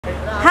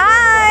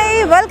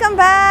Welcome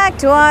back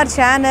to our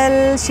channel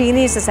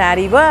షీనీస్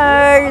sari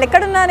world.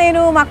 ఎక్కడున్నా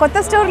నేను మా కొత్త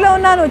స్టోర్లో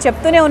ఉన్నాను.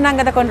 చెప్తూనే ఉన్నాం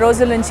కదా కొన్ని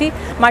రోజుల నుంచి.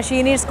 మా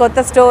షీనీస్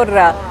కొత్త స్టోర్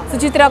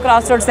సుచిత్ర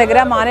క్రాస్ రోడ్స్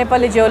దగ్గర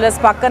మానేపల్లి జ్యువెలర్స్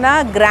పక్కన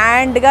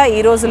గ్రాండ్గా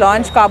ఈరోజు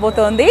లాంచ్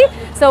కాబోతోంది.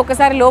 సో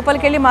ఒకసారి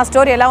లోపలికి వెళ్ళి మా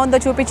స్టోర్ ఎలా ఉందో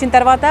చూపించిన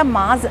తర్వాత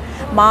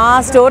మా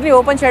స్టోర్ని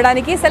ఓపెన్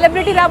చేయడానికి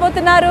సెలబ్రిటీ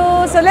రాబోతున్నారు.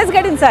 So let's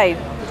get inside.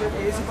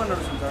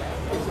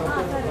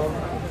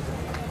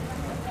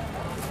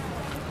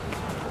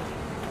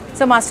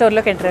 So మా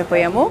స్టోర్లోకి ఎంటర్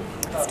అయిపోయాము.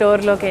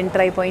 స్టోర్లోకి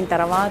ఎంటర్ అయిపోయిన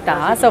తర్వాత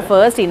సో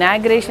ఫస్ట్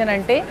ఇనాగ్రేషన్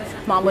అంటే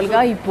మామూలుగా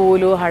ఈ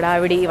పూలు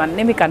హడావిడి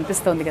ఇవన్నీ మీకు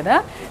కనిపిస్తుంది కదా.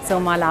 సో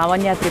మా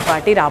లావణ్య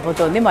త్రిపాఠి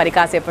రాబోతోంది మరి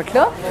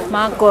కాసేపట్లో.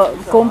 మా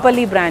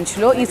కోంపల్లి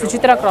బ్రాంచ్లో ఈ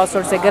సుచిత్ర క్రాస్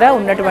రోడ్స్ దగ్గర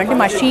ఉన్నటువంటి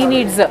మా షీ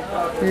నీడ్స్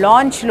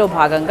లాంచ్లో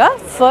భాగంగా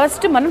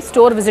ఫస్ట్ మనం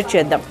స్టోర్ విజిట్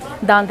చేద్దాం.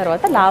 దాని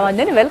తర్వాత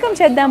లావణ్యని వెల్కమ్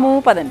చేద్దాము,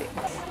 పదండి.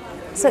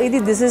 So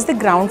this is the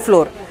ground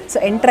floor. So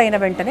enter అయిన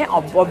వెంటనే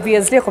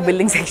ఆబ్వియస్లీ ఒక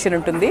బిల్డింగ్ సెక్షన్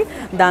ఉంటుంది.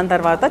 దాని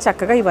తర్వాత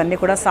చక్కగా ఇవన్నీ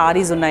కూడా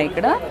సారీస్ ఉన్నాయి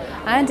ఇక్కడ.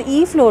 అండ్ ఈ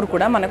ఫ్లోర్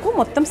కూడా మనకు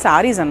మొత్తం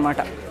సారీస్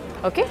అనమాట.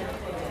 ఓకే,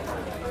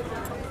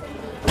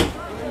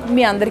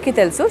 మీ అందరికీ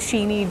తెలుసు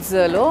షీ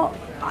నీడ్స్లో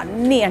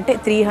అన్నీ అంటే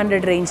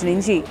 300 రేంజ్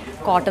నుంచి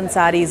కాటన్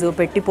శారీస్,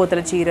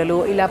 పెట్టిపోతల చీరలు,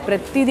 ఇలా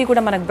ప్రతిదీ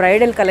కూడా మనకు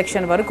బ్రైడల్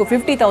కలెక్షన్ వరకు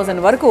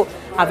 50,000 వరకు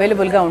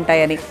అవైలబుల్గా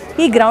ఉంటాయని.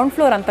 ఈ గ్రౌండ్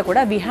ఫ్లోర్ అంతా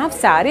కూడా we have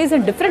saris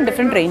and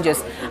different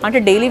ranges. అంటే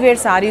డైలీ వేర్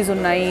శారీస్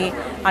ఉన్నాయి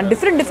అండ్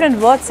డిఫరెంట్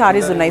వర్క్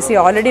శారీస్ ఉన్నాయి.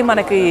 సో ఆల్రెడీ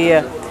మనకి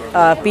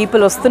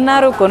పీపుల్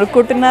వస్తున్నారు,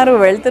 కొనుక్కుంటున్నారు,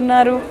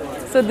 వెళ్తున్నారు.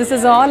 So this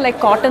is all like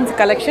cottons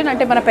collection.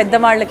 అంటే మన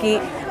పెద్దవాళ్ళకి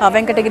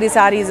వెంకటగిరి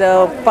శారీస్,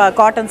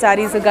 కాటన్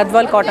శారీస్,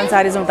 గద్వాల్ కాటన్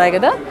శారీస్ ఉంటాయి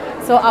కదా.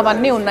 సో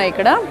అవన్నీ ఉన్నాయి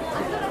ఇక్కడ.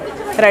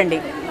 రండి,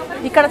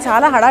 ఇక్కడ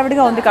చాలా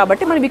హడావిడిగా ఉంది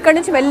కాబట్టి మనం ఇక్కడ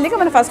నుంచి వెళ్ళిగా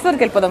మనం ఫస్ట్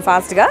ఫ్లోర్కి వెళ్ళిపోదాం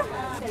ఫాస్ట్గా.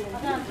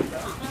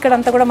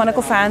 ఇక్కడంతా కూడా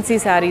మనకు ఫ్యాన్సీ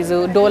శారీసు,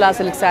 డోలా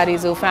సిల్క్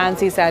శారీసు,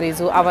 ఫ్యాన్సీ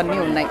శారీసు అవన్నీ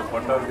ఉన్నాయి.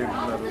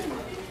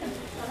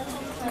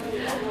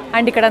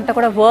 అండ్ ఇక్కడంతా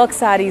కూడా వర్క్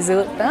శారీస్,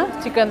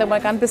 ఇక్కడంతా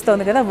మనకు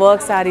కనిపిస్తుంది కదా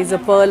work saris,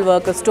 pearl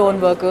work, stone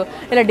work,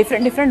 ఇలా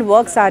different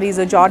work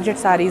saris,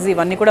 georgette saris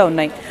ఇవన్నీ కూడా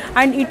ఉన్నాయి.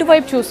 అండ్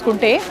ఇటువైపు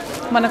చూసుకుంటే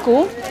మనకు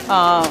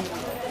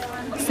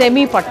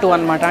సెమీ పట్టు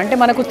అనమాట. అంటే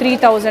మనకు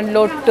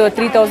 3,000లో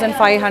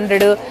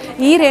 3,500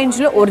 ఈ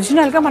రేంజ్లో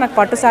ఒరిజినల్గా మనకు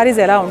పట్టు శారీస్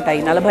ఎలా ఉంటాయి,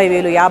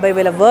 40,000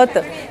 50,000 వర్త్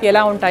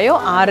ఎలా ఉంటాయో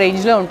ఆ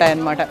రేంజ్లో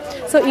ఉంటాయన్నమాట.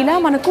 సో ఇలా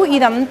మనకు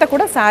ఇదంతా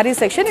కూడా sari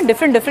section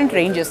different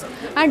ranges.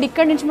 And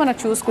ఇక్కడ నుంచి మనం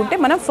చూసుకుంటే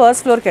మనం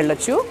ఫస్ట్ ఫ్లోర్కి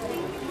వెళ్ళొచ్చు.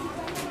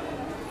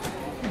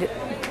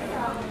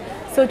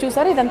 సో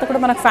చూసారు, ఇదంతా కూడా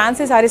మనకు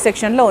ఫ్యాన్సీ శారీ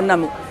సెక్షన్లో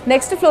ఉన్నాము.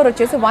 నెక్స్ట్ ఫ్లోర్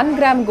వచ్చేసి 1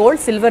 gram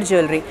gold silver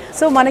jewellery.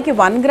 So మనకి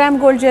 1 గ్రామ్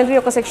గోల్డ్ జ్యువెలరీ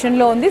ఒక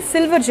సెక్షన్లో ఉంది,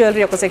 సిల్వర్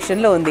జ్యువెలరీ ఒక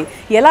సెక్షన్లో ఉంది.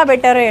 ఎలా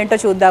పెట్టారో ఏంటో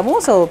చూద్దాము.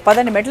 సో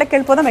పదండి, మెట్లకి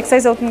వెళ్ళిపోదాం,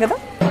 ఎక్సర్సైజ్ అవుతుంది కదా.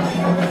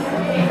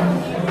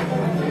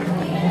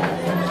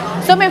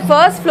 సో మేము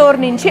ఫస్ట్ ఫ్లోర్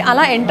నుంచి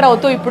అలా ఎంటర్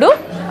అవుతూ ఇప్పుడు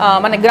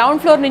మన గ్రౌండ్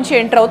ఫ్లోర్ నుంచి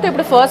ఎంటర్ అవుతూ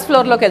ఇప్పుడు ఫస్ట్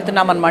ఫ్లోర్లోకి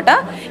వెళ్తున్నాం అనమాట.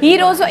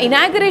 ఈరోజు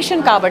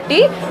ఇనాగ్రేషన్ కాబట్టి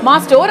మా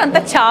స్టోర్ అంతా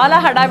చాలా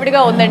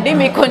హడావిడిగా ఉందండి.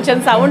 మీకు కొంచెం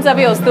సౌండ్స్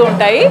అవి వస్తూ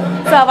ఉంటాయి.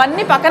 సో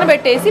అవన్నీ పక్కన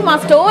పెట్టేసి మా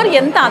స్టోర్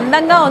ఎంత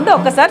అందంగా ఉందో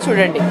ఒక్కసారి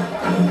చూడండి.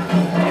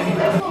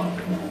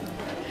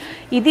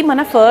 ఇది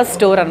మన ఫస్ట్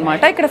స్టోర్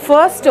అనమాట. ఇక్కడ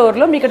ఫస్ట్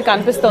స్టోర్లో మీకు ఇక్కడ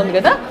కనిపిస్తుంది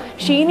కదా,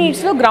 షీ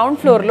నీడ్స్లో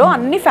గ్రౌండ్ ఫ్లోర్లో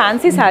అన్ని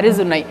ఫ్యాన్సీ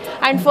శారీస్ ఉన్నాయి.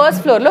 అండ్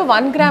ఫస్ట్ ఫ్లోర్లో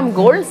 1 గ్రామ్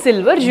గోల్డ్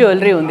సిల్వర్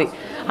జ్యువెలరీ ఉంది.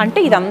 అంటే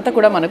ఇదంతా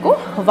కూడా మనకు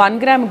 1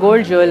 గ్రామ్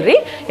గోల్డ్ జ్యువెలరీ.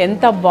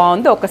 ఎంత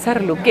బాగుందో ఒక్కసారి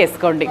లుక్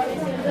వేసుకోండి.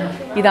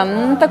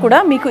 ఇదంతా కూడా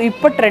మీకు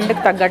ఇప్పటి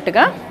ట్రెండ్కి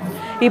తగ్గట్టుగా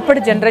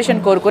ఇప్పటి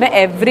జనరేషన్ కోరుకునే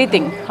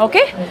ఎవ్రీథింగ్.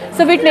 ఓకే,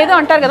 సో వీటిని ఏదో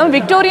అంటారు కదా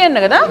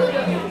విక్టోరియన్ కదా.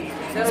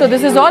 So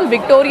this is all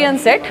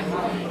Victorian set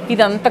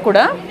ఇదంతా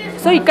కూడా.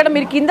 సో ఇక్కడ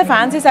మీరు కింద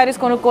ఫ్యాన్సీ శారీస్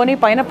కొనుక్కొని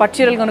పైన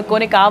పట్టుచీరలు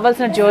కొనుక్కొని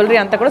కావాల్సిన జ్యువెలరీ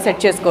అంతా కూడా సెట్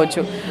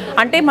చేసుకోవచ్చు.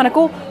 అంటే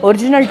మనకు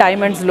ఒరిజినల్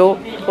డైమండ్స్లో,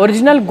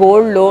 ఒరిజినల్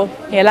గోల్డ్లో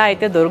ఎలా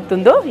అయితే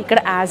దొరుకుతుందో ఇక్కడ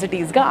యాజ్ ఇట్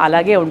ఈస్గా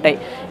అలాగే ఉంటాయి.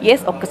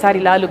 ఎస్, ఒక్కసారి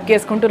ఇలా లుక్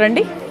వేసుకుంటూ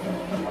రండి.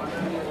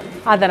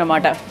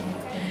 అదనమాట.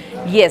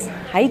 ఎస్,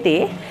 అయితే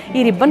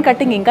ఈ రిబ్బన్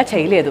కటింగ్ ఇంకా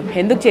చేయలేదు.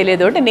 ఎందుకు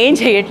చేయలేదు అంటే నేను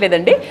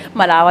చేయట్లేదండి,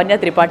 మా లావణ్య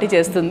త్రిపాఠి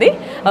చేస్తుంది.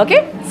 ఓకే,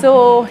 సో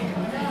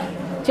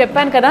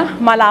చెప్పాను కదా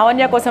మా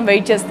లావణ్య కోసం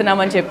వెయిట్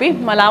చేస్తున్నామని చెప్పి.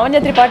 మా లావణ్య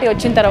త్రిపాఠి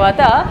వచ్చిన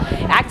తర్వాత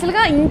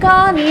యాక్చువల్గా ఇంకా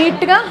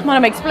నీట్గా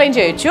మనం ఎక్స్ప్లెయిన్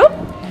చేయొచ్చు.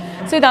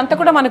 సో ఇదంతా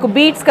కూడా మనకు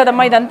బీట్స్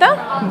కదమ్మా, ఇదంతా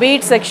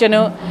బీట్స్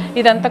సెక్షను.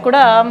 ఇదంతా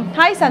కూడా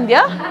హాయ్ సంధ్య.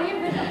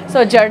 సో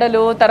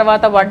జడలు,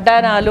 తర్వాత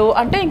వడ్డానాలు,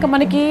 అంటే ఇంకా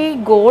మనకి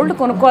గోల్డ్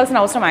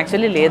కొనుక్కోవాల్సిన అవసరం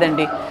యాక్చువల్లీ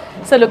లేదండి.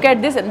 సో లుక్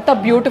అట్ దిస్, ఎంత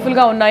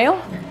బ్యూటిఫుల్గా ఉన్నాయో.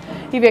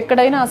 ఇవి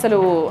ఎక్కడైనా అసలు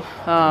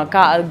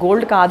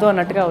గోల్డ్ కాదు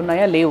అన్నట్టుగా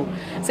ఉన్నాయా, లేవు.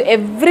 సో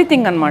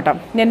ఎవ్రీథింగ్ అనమాట.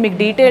 నేను మీకు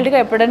డీటెయిల్డ్గా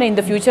ఎప్పుడైనా ఇన్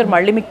ద ఫ్యూచర్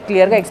మళ్ళీ మీకు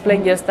క్లియర్గా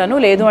ఎక్స్ప్లెయిన్ చేస్తాను.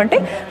 లేదు అంటే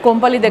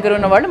కొంపల్లి దగ్గర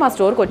ఉన్న వాళ్ళు మా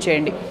స్టోర్కి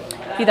వచ్చేయండి.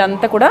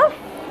 ఇదంతా కూడా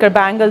ఇక్కడ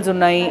బ్యాంగిల్స్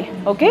ఉన్నాయి.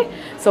 ఓకే,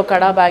 సో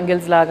కడా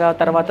బ్యాంగిల్స్ లాగా,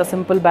 తర్వాత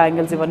సింపుల్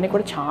బ్యాంగిల్స్, ఇవన్నీ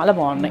కూడా చాలా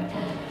బాగున్నాయి.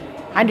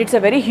 And it's a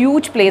very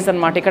huge place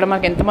అనమాట. ఇక్కడ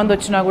మాకు ఎంతమంది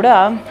వచ్చినా కూడా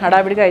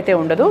హడావిడిగా అయితే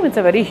ఉండదు. It's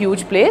a very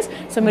huge place.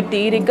 So మీరు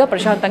తీరిగ్గా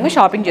ప్రశాంతంగా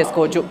షాపింగ్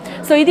చేసుకోవచ్చు.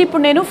 సో ఇది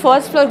ఇప్పుడు నేను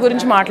ఫస్ట్ ఫ్లోర్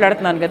గురించి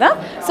మాట్లాడుతున్నాను కదా.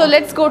 So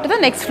let's go to the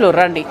next floor.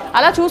 రండి,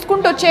 అలా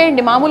చూసుకుంటూ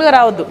వచ్చేయండి, మామూలుగా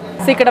రావద్దు.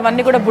 సో ఇక్కడ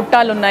అవన్నీ కూడా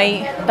బుట్టాలు ఉన్నాయి.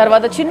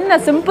 తర్వాత చిన్న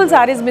సింపుల్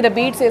శారీస్ మీద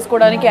బీడ్స్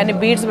వేసుకోవడానికి అన్ని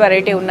బీడ్స్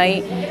వెరైటీ ఉన్నాయి.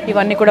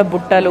 ఇవన్నీ కూడా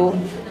బుట్టలు.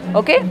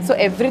 Okay, so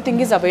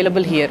everything is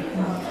available here.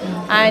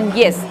 And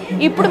yes,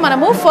 ఇప్పుడు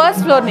మనము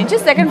ఫస్ట్ ఫ్లోర్ నుంచి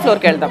సెకండ్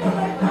ఫ్లోర్కి వెళ్దాం.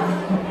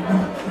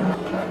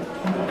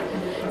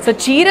 సో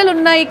చీరలు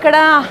ఉన్నాయి ఇక్కడ,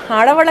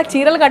 ఆడవాళ్ళకి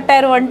చీరలు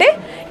కట్టారు అంటే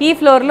ఈ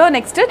ఫ్లోర్లో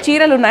నెక్స్ట్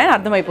చీరలు ఉన్నాయని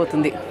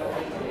అర్థమైపోతుంది.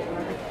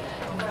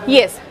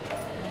 ఎస్,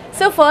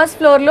 సో ఫస్ట్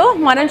ఫ్లోర్లో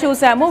మనం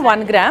చూసాము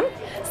 1 గ్రామ్.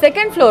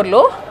 సెకండ్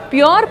ఫ్లోర్లో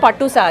ప్యూర్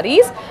పట్టు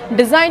saris,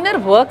 designer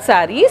work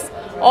saris,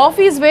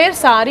 office wear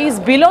saris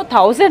below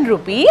 1000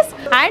 rupees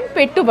and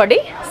పెట్టుబడి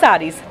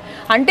సారీస్.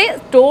 అంటే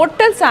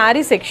టోటల్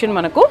సారీ సెక్షన్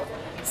మనకు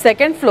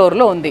సెకండ్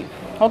ఫ్లోర్లో ఉంది.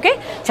 ఓకే,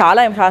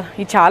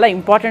 ఇది చాలా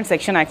ఇంపార్టెంట్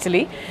సెక్షన్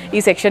యాక్చువల్లీ.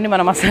 ఈ సెక్షన్ని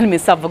మనం అసలు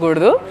మిస్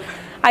అవ్వకూడదు.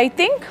 ఐ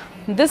థింక్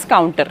దిస్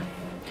కౌంటర్,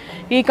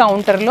 ఈ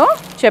కౌంటర్లో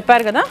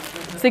చెప్పారు కదా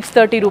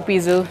 630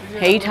 రూపీస్,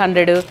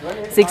 800,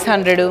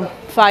 600,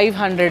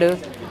 500.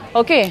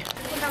 ఓకే,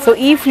 సో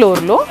ఈ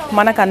ఫ్లోర్లో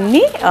మనకు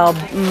అన్నీ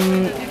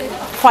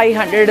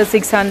 500,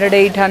 600,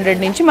 800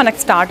 నుంచి మనకు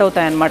స్టార్ట్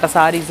అవుతాయన్నమాట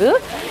సారీస్.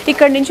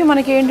 ఇక్కడ నుంచి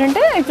మనకి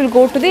ఏంటంటే it will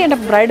go to the and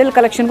bridal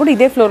collection కూడా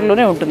ఇదే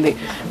ఫ్లోర్లోనే ఉంటుంది.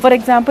 ఫర్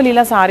ఎగ్జాంపుల్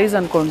ఇలా సారీస్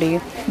అనుకోండి,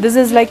 this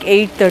is like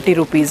 830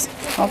 rupees.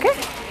 Okay,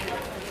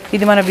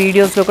 ఇది మన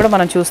వీడియోస్లో కూడా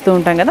మనం చూస్తూ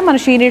ఉంటాం కదా, మన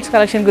షీ నీడ్స్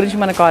కలెక్షన్ గురించి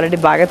మనకు ఆల్రెడీ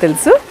బాగా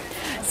తెలుసు.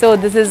 So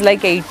this is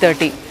like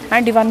 830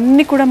 and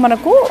ఇవన్నీ కూడా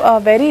మనకు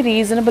వెరీ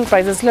రీజనబుల్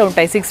ప్రైజెస్లో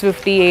ఉంటాయి.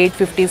 650,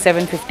 850,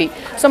 750.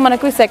 సో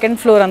మనకు సెకండ్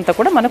ఫ్లోర్ అంతా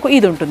కూడా మనకు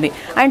ఇది ఉంటుంది.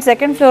 అండ్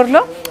సెకండ్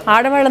ఫ్లోర్లో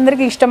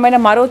ఆడవాళ్ళందరికీ ఇష్టమైన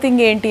మరో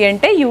థింగ్ ఏంటి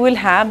అంటే you will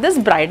have this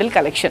bridal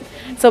collection.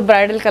 So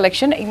bridal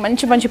collection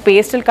మంచి మంచి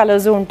పేస్టల్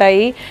కలర్స్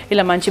ఉంటాయి,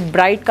 ఇలా మంచి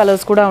బ్రైట్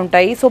కలర్స్ కూడా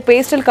ఉంటాయి. సో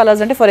పేస్టల్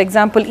కలర్స్ అంటే ఫర్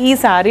ఎగ్జాంపుల్ ఈ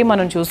శారీ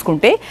మనం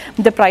చూసుకుంటే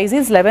the price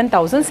is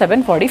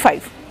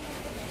 11,745.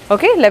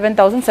 Okay,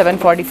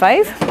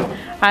 11,745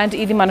 and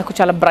ఇది మనకు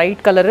చాలా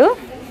బ్రైట్ కలరు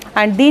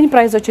అండ్ దీని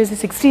ప్రైస్ వచ్చేసి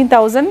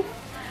 16,000.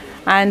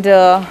 అండ్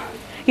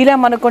ఇలా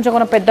మనకు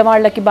కొంచెం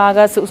పెద్దవాళ్ళకి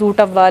బాగా సూట్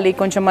అవ్వాలి,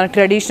 కొంచెం మనకు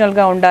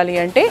ట్రెడిషనల్గా ఉండాలి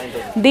అంటే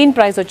దీని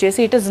ప్రైస్ వచ్చేసి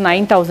ఇట్ ఇస్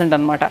 9,000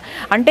 అనమాట.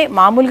 అంటే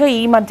మామూలుగా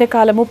ఈ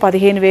మధ్యకాలము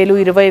 15,000,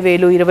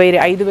 20,000,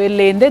 25,000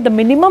 లేదే ద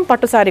మినిమం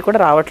పట్టు సారీ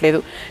కూడా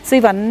రావట్లేదు. సో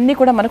ఇవన్నీ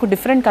కూడా మనకు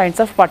డిఫరెంట్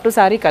కైండ్స్ ఆఫ్ పట్టు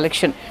సారీ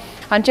కలెక్షన్.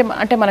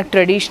 అంటే మనకు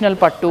ట్రెడిషనల్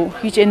పట్టు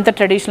ఎంత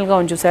ట్రెడిషనల్గా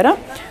ఉంది చూసారా,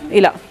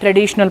 ఇలా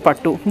ట్రెడిషనల్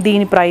పట్టు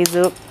దీని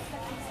ప్రైస్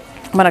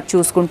మనకు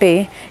చూసుకుంటే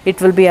it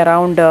will be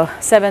around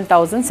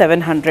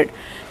 7,700.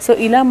 So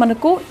ఇలా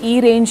మనకు ఈ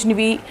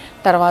రేంజ్నివి,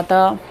 తర్వాత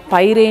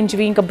పై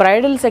రేంజ్వి, ఇంకా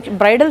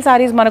బ్రైడల్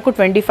సారీస్ మనకు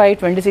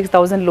 25,000,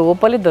 26,000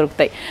 లోపలే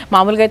దొరుకుతాయి.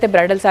 మామూలుగా అయితే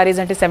బ్రైడల్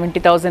సారీస్ అంటే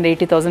 70,000,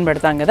 80,000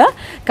 పెడతాం కదా,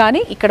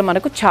 కానీ ఇక్కడ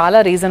మనకు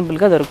చాలా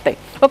రీజనబుల్గా దొరుకుతాయి.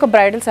 ఒక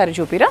బ్రైడల్ సారీ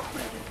చూపిరా.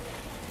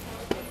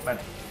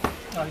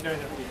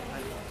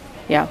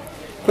 యా,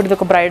 ఇప్పుడు ఇది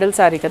ఒక బ్రైడల్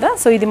సారీ కదా,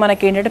 సో ఇది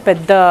మనకి ఏంటంటే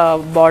పెద్ద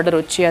బార్డర్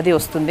వచ్చి అది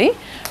వస్తుంది,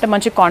 అంటే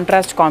మంచి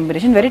contrast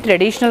combination, very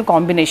traditional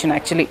combination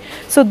actually.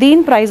 So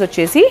దీని ప్రైస్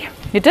వచ్చేసి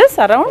ఇట్ ఈస్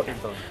అరౌండ్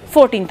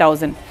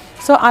 14,000.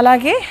 సో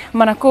అలాగే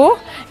మనకు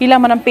ఇలా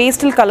మనం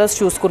పేస్టల్ కలర్స్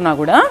చూసుకున్నా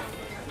కూడా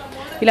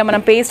ఇలా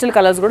మనం పేస్టల్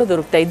కలర్స్ కూడా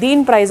దొరుకుతాయి.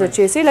 దీని ప్రైస్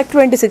వచ్చేసి లైక్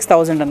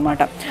 26,000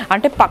 అనమాట.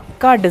 అంటే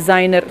పక్కా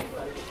డిజైనర్.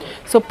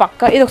 సో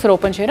పక్కా ఇది ఒకసారి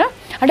ఓపెన్ చేయరా,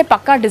 అంటే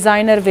పక్కా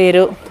డిజైనర్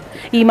వేరు.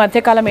 ఈ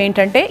మధ్యకాలం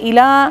ఏంటంటే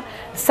ఇలా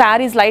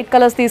శారీస్ లైట్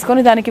కలర్స్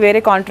తీసుకొని దానికి వేరే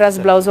కాంట్రాస్ట్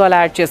బ్లౌజ్ అలా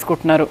యాడ్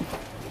చేసుకుంటున్నారు,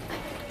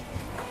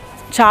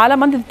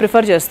 చాలామంది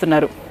ప్రిఫర్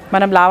చేస్తున్నారు.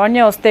 మనం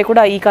లావణ్య వస్తే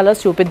కూడా ఈ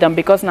కలర్స్ చూపిద్దాం,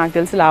 బికాస్ నాకు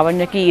తెలిసి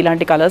లావణ్యకి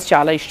ఇలాంటి కలర్స్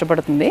చాలా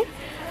ఇష్టపడుతుంది.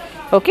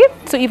 ఓకే,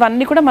 సో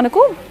ఇవన్నీ కూడా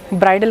మనకు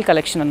బ్రైడల్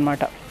కలెక్షన్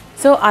అనమాట.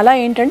 సో అలా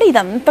ఏంటంటే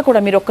ఇదంతా కూడా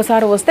మీరు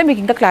ఒక్కసారి వస్తే మీకు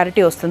ఇంకా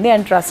క్లారిటీ వస్తుంది.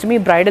 అండ్ ట్రస్ట్ మీ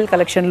బ్రైడల్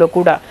కలెక్షన్లో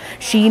కూడా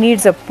షీ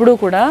నీడ్స్ ఎప్పుడూ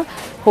కూడా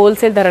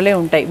హోల్సేల్ ధరలే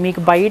ఉంటాయి.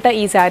 మీకు బయట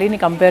ఈ శారీని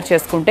కంపేర్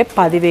చేసుకుంటే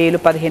 10,000,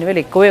 15,000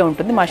 ఎక్కువే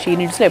ఉంటుంది. మా షీ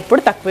నీడ్స్లో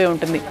ఎప్పుడు తక్కువే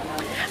ఉంటుంది.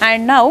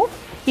 అండ్ నౌ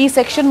ఈ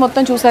సెక్షన్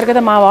మొత్తం చూసారు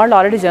కదా, మా వాళ్ళు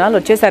ఆల్రెడీ జనాలు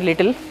వచ్చేసారు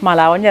లిటిల్, మా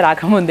లావణ్య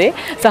రాకముందే.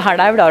 సో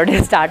హడావిడ ఆల్రెడీ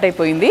స్టార్ట్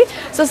అయిపోయింది.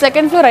 సో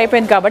సెకండ్ ఫ్లోర్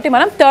అయిపోయింది కాబట్టి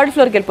మనం థర్డ్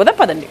ఫ్లోర్కి వెళ్ళిపోదాం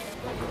పదండి.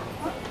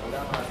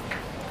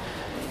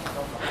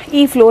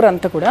 ఈ ఫ్లోర్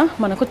అంతా కూడా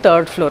మనకు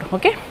థర్డ్ ఫ్లోర్.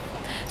 ఓకే,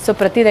 సో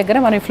ప్రతి దగ్గర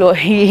మనం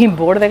ఈ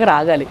బోర్డు దగ్గర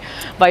ఆగాలి.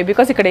 వై,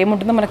 బికాస్ ఇక్కడ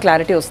ఏముంటుందో మనకు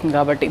క్లారిటీ వస్తుంది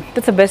కాబట్టి.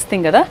 ఇట్స్ ద బెస్ట్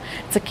థింగ్ కదా,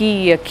 ఇట్స్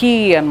కీ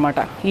అనమాట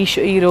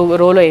ఈ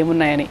రోలో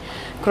ఏమున్నాయని.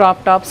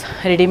 Crop tops,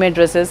 readymade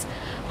dresses,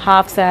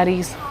 half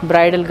saris,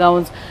 bridal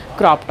gowns,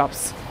 crop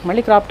tops.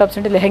 మళ్ళీ క్రాప్ టాప్స్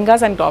అంటే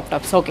lehengas and crop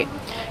tops. Okay,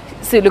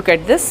 so look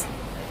at this.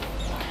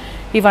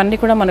 ఇవన్నీ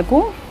కూడా మనకు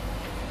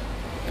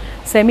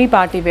సెమీ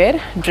పార్టీ వేర్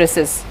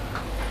డ్రెస్సెస్.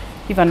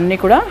 ఇవన్నీ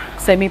కూడా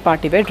సెమీ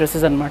పార్టీ వేర్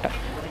డ్రెస్సెస్ అనమాట.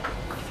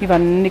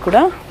 ఇవన్నీ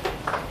కూడా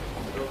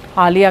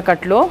ఆలియా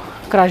కట్లో,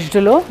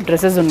 క్రష్డ్లో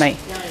డ్రెస్సెస్ ఉన్నాయి.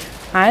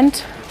 అండ్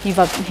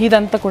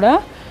ఇదంతా కూడా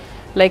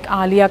లైక్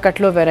ఆలియా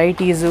కట్లో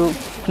వెరైటీసు,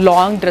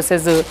 లాంగ్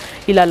డ్రెస్సెస్,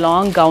 ఇలా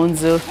లాంగ్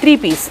గౌన్స్, 3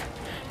 పీస్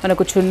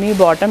మనకు చున్నీ,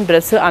 బాటమ్,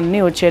 డ్రెస్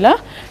అన్నీ వచ్చేలా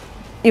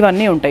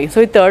ఇవన్నీ ఉంటాయి. సో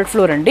ఇది థర్డ్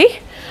ఫ్లోర్ అండి.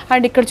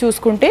 అండ్ ఇక్కడ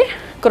చూసుకుంటే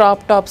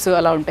క్రాప్ టాప్స్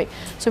అలా ఉంటాయి.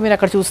 సో మీరు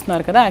అక్కడ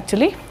చూస్తున్నారు కదా,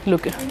 యాక్చువల్లీ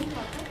లుక్,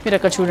 మీరు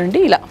అక్కడ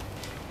చూడండి, ఇలా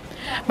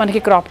మనకి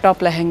క్రాప్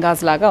టాప్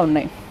లెహెంగాస్ లాగా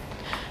ఉన్నాయి.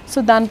 సో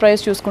దాని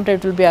ప్రైస్ చూసుకుంటే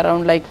it will be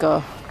around like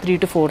 3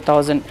 to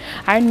 4,000.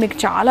 And మీకు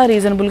చాలా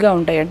రీజనబుల్గా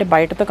ఉంటాయి. అంటే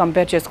బయటతో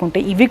కంపేర్ చేసుకుంటే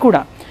ఇవి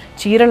కూడా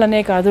చీరలనే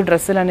కాదు,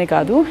 డ్రెస్సులనే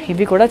కాదు,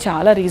 ఇవి కూడా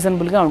చాలా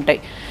రీజనబుల్గా ఉంటాయి.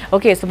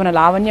 ఓకే, సో మన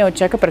లావణ్య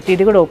వచ్చాక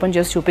ప్రతిదీ కూడా ఓపెన్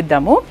చేసి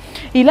చూపిద్దాము.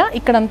 ఇలా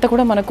ఇక్కడంతా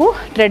కూడా మనకు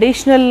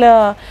ట్రెడిషనల్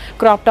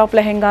క్రాప్ టాప్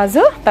లెహెంగాస్,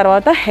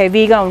 తర్వాత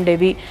హెవీగా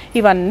ఉండేవి,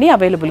 ఇవన్నీ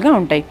అవైలబుల్గా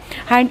ఉంటాయి.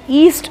 అండ్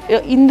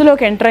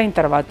ఇందులోకి ఎంటర్ అయిన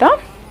తర్వాత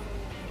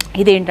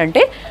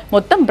ఇదేంటంటే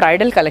మొత్తం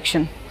bridal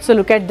collection. So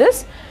look at this,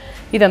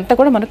 ఇదంతా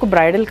కూడా మనకు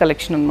బ్రైడల్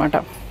కలెక్షన్ అనమాట.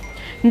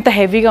 ఇంత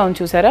హెవీగా ఉంది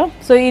చూసారా.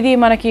 సో ఇది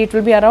మనకి ఇట్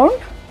విల్ బి అరౌండ్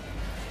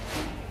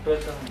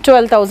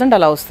 12,000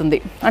 అలా వస్తుంది.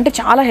 అంటే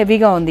చాలా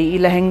హెవీగా ఉంది ఈ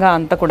లెహెంగా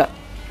అంతా కూడా.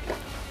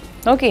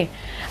 ఓకే,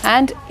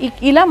 అండ్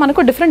ఇలా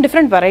మనకు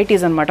డిఫరెంట్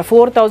వెరైటీస్ అనమాట.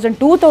 4,000,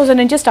 2,000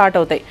 నుంచి స్టార్ట్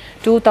అవుతాయి.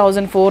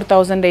 2,000,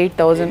 4,000,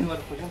 8,000.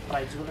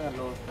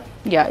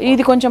 యా,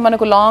 ఇది కొంచెం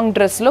మనకు లాంగ్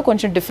డ్రెస్లో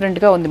కొంచెం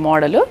డిఫరెంట్గా ఉంది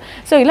మోడల్.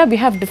 సో ఇలా వీ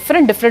హ్యావ్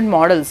డిఫరెంట్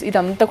మోడల్స్.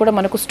 ఇదంతా కూడా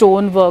మనకు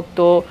స్టోన్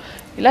వర్క్తో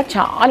ఇలా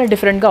చాలా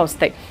డిఫరెంట్గా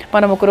వస్తాయి.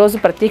 మనం ఒకరోజు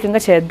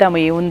ప్రత్యేకంగా చేద్దాము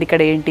ఏముంది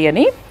ఇక్కడ ఏంటి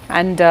అని.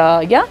 అండ్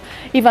యా,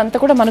 ఇవంతా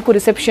కూడా మనకు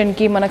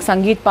రిసెప్షన్కి, మనకు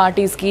సంగీత్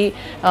పార్టీస్కి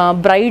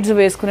బ్రైడ్స్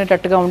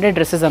వేసుకునేటట్టుగా ఉండే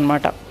డ్రెస్సెస్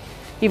అనమాట.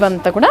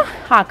 ఇవంతా కూడా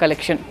ఆ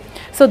collection.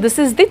 So this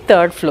is the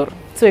 3rd floor.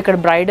 So ఇక్కడ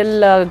బ్రైడల్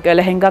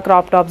లెహెంగా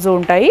క్రాప్ టాప్స్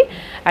ఉంటాయి.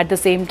 అట్ ద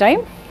సేమ్ టైం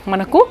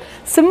మనకు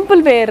సింపుల్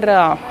వేర్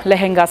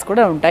లెహెంగాస్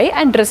కూడా ఉంటాయి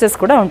అండ్ డ్రెస్సెస్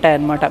కూడా ఉంటాయి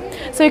అన్నమాట.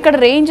 సో ఇక్కడ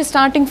రేంజ్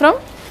స్టార్టింగ్ ఫ్రమ్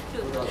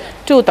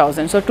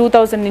 2,000. సో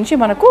 2,000 నుంచి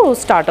మనకు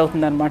స్టార్ట్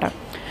అవుతుంది అనమాట.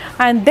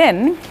 అండ్ దెన్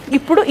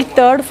ఇప్పుడు ఈ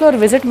 3rd ఫ్లోర్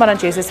విజిట్ మనం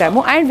చేసేసాము.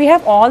 And we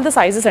have all the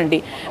sizes అండి.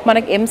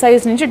 మనకి M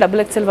సైజ్ నుంచి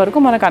XXL వరకు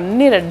మనకు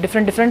అన్ని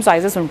డిఫరెంట్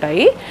సైజెస్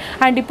ఉంటాయి.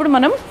 అండ్ ఇప్పుడు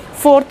మనం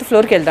 4th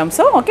ఫ్లోర్కి వెళ్దాం.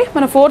 సో ఓకే,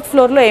 మన 4th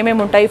ఫ్లోర్లో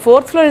ఏమేమి ఉంటాయి.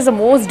 4th floor is the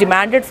most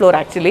demanded floor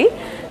actually.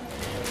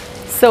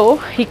 So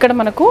ఇక్కడ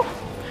మనకు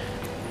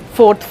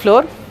 4th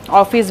floor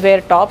office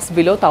wear tops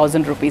below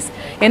 1,000 rupees.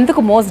 ఎందుకు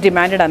మోస్ట్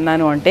డిమాండెడ్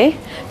అన్నాను అంటే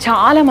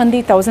చాలామంది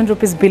 1,000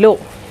 రూపీస్ బిలో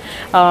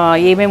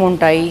ఏమేమి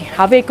ఉంటాయి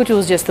అవే ఎక్కువ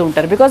చూస్ చేస్తూ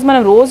ఉంటారు. బికాజ్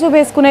మనం రోజు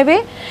వేసుకునేవే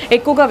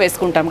ఎక్కువగా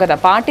వేసుకుంటాం కదా.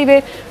 పార్టీ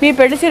వేర్ మీరు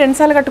పెళ్లి చీర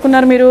ఎన్నిసార్లు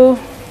కట్టుకున్నారు మీరు?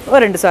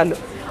 2 సార్లు,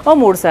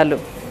 3 సార్లు.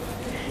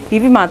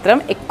 ఇవి మాత్రం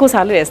ఎక్కువ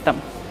సార్లు వేస్తాం.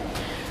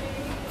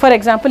 ఫర్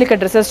ఎగ్జాంపుల్ ఇక్కడ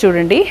డ్రెస్సెస్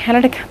చూడండి,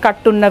 అలాంటి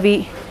కట్టున్నవి,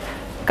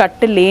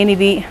 కట్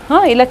లేనివి,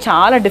 ఇలా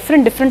చాలా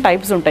డిఫరెంట్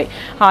టైప్స్ ఉంటాయి.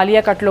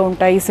 ఆలియా కట్లో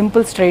ఉంటాయి,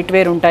 సింపుల్ స్ట్రైట్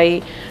వేర్ ఉంటాయి,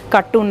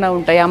 కట్టు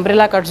ఉంటాయి,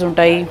 అంబ్రెలా కట్స్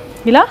ఉంటాయి.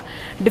 ఇలా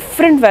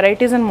డిఫరెంట్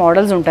వెరైటీస్ అండ్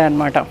మోడల్స్ ఉంటాయి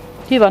అన్నమాట.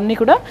 ఇవన్నీ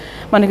కూడా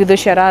మనకి ఇది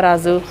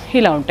షరారాజు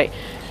ఇలా ఉంటాయి.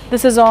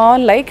 This is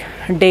all like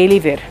daily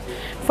wear.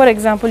 For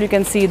example you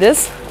can see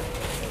this.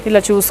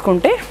 ఇలా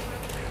చూసుకుంటే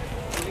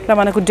ఇలా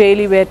మనకు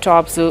daily wear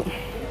tops,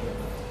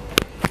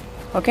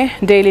 okay,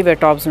 daily wear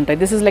tops ఉంటాయి.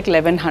 This is like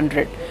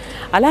 1,100.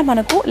 అలా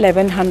మనకు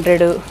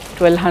 1,100,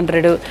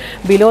 1,200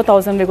 బిలో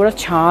 1,000 కూడా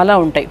చాలా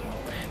ఉంటాయి.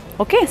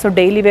 ఓకే, సో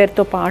డైలీ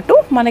వేర్తో పాటు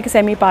మనకి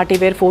సెమీ పార్టీ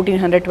వేర్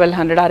 1,400,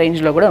 1,200 ఆ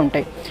రేంజ్లో కూడా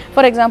ఉంటాయి.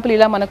 ఫర్ ఎగ్జాంపుల్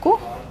ఇలా మనకు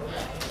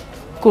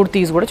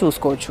కుర్తీస్ కూడా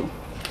చూసుకోవచ్చు.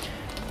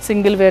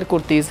 సింగిల్ వేర్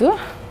కుర్తీస్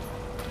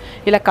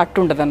ఇలా కట్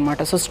ఉంటుంది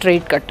అనమాట. So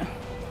straight cut,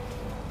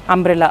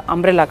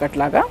 umbrella cut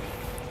లాగా.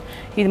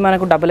 ఇది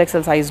మనకు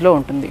XXL సైజ్లో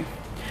ఉంటుంది.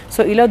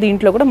 సో ఇలా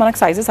దీంట్లో కూడా మనకు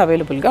సైజెస్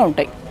అవైలబుల్గా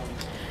ఉంటాయి.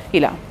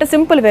 ఇలా అంటే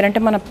సింపుల్ వేర్, అంటే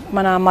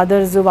మన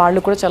మదర్స్ వాళ్ళు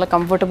కూడా చాలా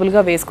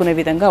కంఫర్టబుల్గా వేసుకునే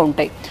విధంగా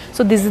ఉంటాయి.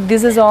 So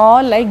this is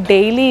all like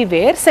daily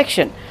wear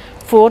section.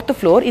 4th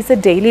floor is a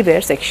daily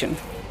wear section.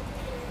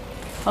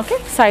 Okay,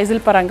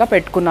 సైజుల పరంగా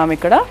పెట్టుకున్నాం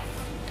ఇక్కడ.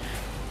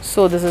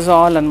 సో దిస్ ఇస్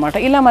ఆల్ అనమాట.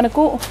 ఇలా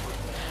మనకు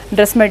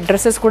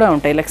డ్రెస్సెస్ కూడా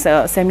ఉంటాయి, like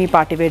semi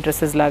party wear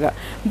dresses లాగా.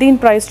 దీని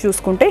ప్రైస్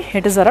చూసుకుంటే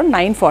ఇట్ ఈస్ అరౌండ్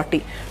 940,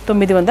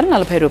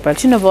 940 రూపాయలు.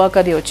 చిన్న వర్క్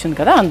అది వచ్చింది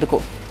కదా అందుకు.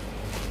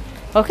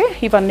 ఓకే,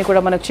 ఇవన్నీ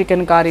కూడా మనకు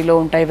చికెన్ కారీలో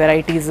ఉంటాయి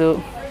వెరైటీస్.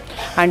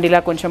 అండ్ ఇలా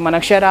కొంచెం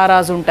మనకు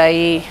షరారాస్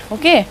ఉంటాయి.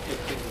 Okay,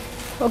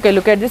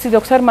 look at this. ఇది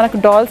ఒకసారి మనకు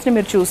డాల్స్ని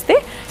మీరు చూస్తే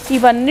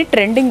ఇవన్నీ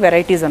ట్రెండింగ్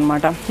వెరైటీస్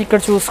అనమాట. ఇక్కడ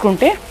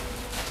చూసుకుంటే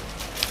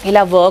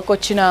ఇలా వర్క్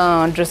వచ్చిన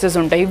డ్రెస్సెస్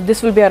ఉంటాయి.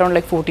 This will be around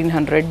like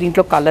 1,400.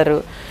 దీంట్లో కలర్,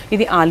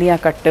 ఇది ఆలియా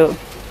కట్.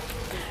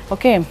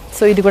 ఓకే,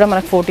 సో ఇది కూడా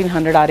మనకు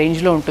 1,400 ఆ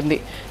రేంజ్లో ఉంటుంది.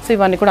 సో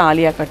ఇవన్నీ కూడా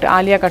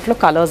ఆలియా కట్లో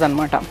కలర్స్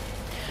అనమాట.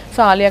 సో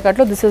ఆలియా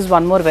కట్లో this is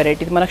one more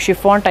variety. ఇది మనకు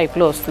షిఫాన్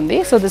టైప్లో వస్తుంది.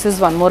 So this is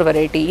one more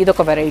variety, ఇది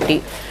ఒక వెరైటీ.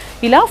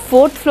 ఇలా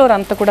 4th ఫ్లోర్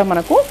అంతా కూడా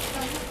మనకు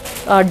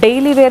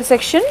daily wear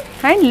section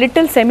and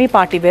little semi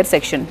party wear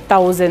section.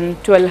 1,000,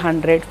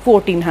 1,200,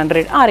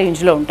 1,400 ఆ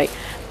రేంజ్లో ఉంటాయి.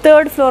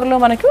 3rd ఫ్లోర్లో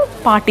మనకు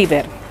పార్టీ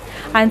వేర్.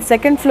 అండ్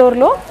 2nd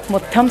ఫ్లోర్లో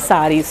మొత్తం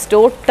saris,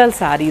 total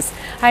saris.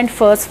 And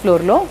 1st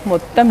ఫ్లోర్లో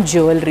మొత్తం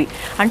జ్యువెలరీ.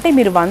 అంటే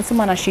మీరు వన్స్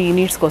మన షీ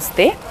నీడ్స్కి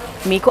వస్తే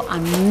మీకు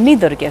అన్నీ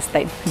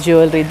దొరికేస్తాయి.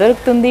 జ్యువెలరీ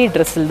దొరుకుతుంది,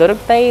 డ్రెస్సులు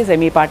దొరుకుతాయి,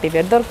 సెమీ పార్టీ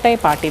వేర్ దొరుకుతాయి,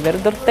 పార్టీ వేర్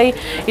దొరుకుతాయి,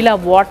 ఇలా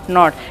what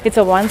not.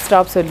 It's a one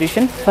stop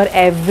solution for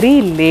every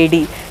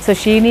lady. So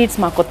she needs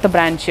మా కొత్త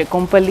బ్రాంచ్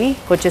కొంపల్లి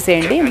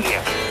వచ్చేసేయండి.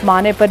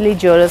 మానేపల్లి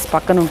జ్యువెలర్స్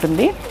పక్కన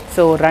ఉంటుంది.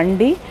 సో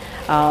రండి.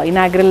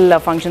 ఇనాగ్రల్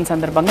ఫంక్షన్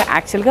సందర్భంగా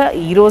యాక్చువల్గా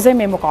ఈరోజే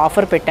మేము ఒక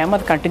ఆఫర్ పెట్టాము,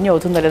 అది కంటిన్యూ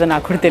అవుతుందో లేదో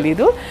నాకు కూడా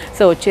తెలియదు.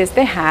 సో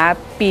వచ్చేస్తే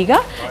హ్యాపీగా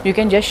యూ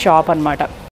కెన్ జస్ట్ షాప్ అనమాట.